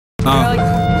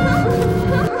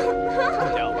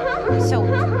So,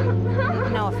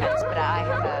 no offense, but I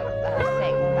have a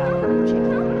thing about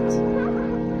shaking hands.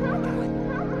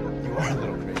 You are a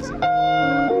little crazy.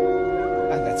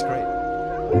 That's great.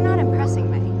 You're not impressing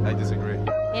me. I disagree.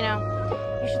 You know,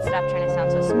 you should stop trying to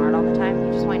sound so smart all the time.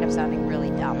 You just wind up sounding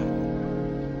really dumb.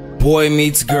 Boy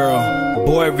meets girl,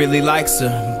 boy really likes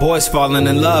her. Boy's falling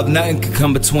in love, nothing can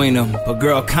come between them. But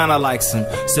girl kinda likes him,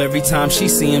 so every time she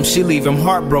see him, she leave him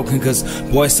heartbroken. Cause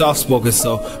boy's soft-spoken,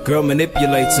 so girl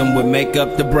manipulates him with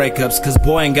makeup to breakups. Cause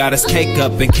boy ain't got his cake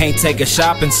up and can't take her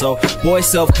shopping, so boy's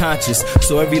self-conscious.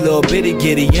 So every little bitty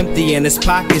giddy empty in his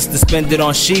pockets to spend it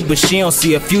on she, but she don't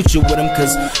see a future with him.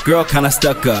 Cause girl kinda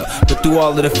stuck up, but through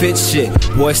all of the fit shit,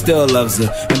 boy still loves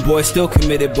her, and boy still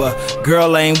committed, but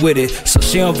girl ain't with it. So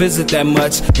she don't visit that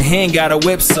much, and he ain't got a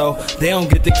whip, so they don't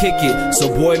get to kick it. So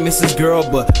boy misses girl,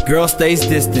 but girl stays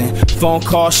distant. Phone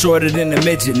call shorter than a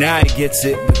midget, now he gets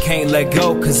it, but can't let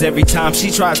go. Cause every time she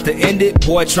tries to end it,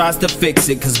 boy tries to fix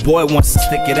it. Cause boy wants to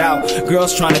stick it out,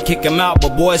 girl's trying to kick him out,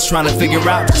 but boy's trying to figure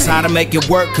out just how to make it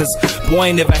work. Cause boy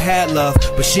ain't never had love,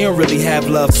 but she don't really have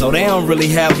love, so they don't really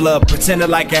have love, pretending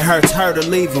like it hurts her to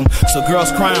leave him. So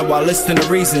girl's crying while listening to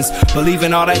reasons,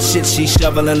 believing all that shit she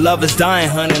shoveling. Love is dying,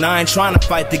 hun, and I ain't trying to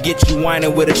fight to get you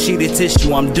whining with a sheet of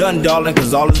tissue. I'm done, darling,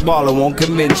 cause all this ballin' won't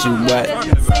convince you, but Send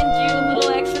you a little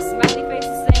extra smiley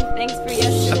faces saying thanks for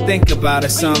yesterday. I think about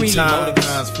it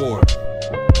sometimes. For?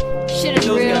 Shit is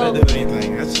Don't real. gotta do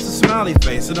anything. That's just a smiley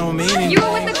face. It don't mean anything. You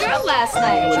were with the girl last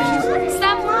night.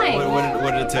 Stop lying.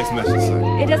 What did the text message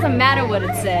say? It doesn't matter what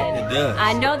it said. It does.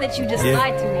 I know that you just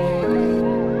lied to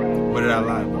me. What did I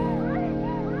lie about?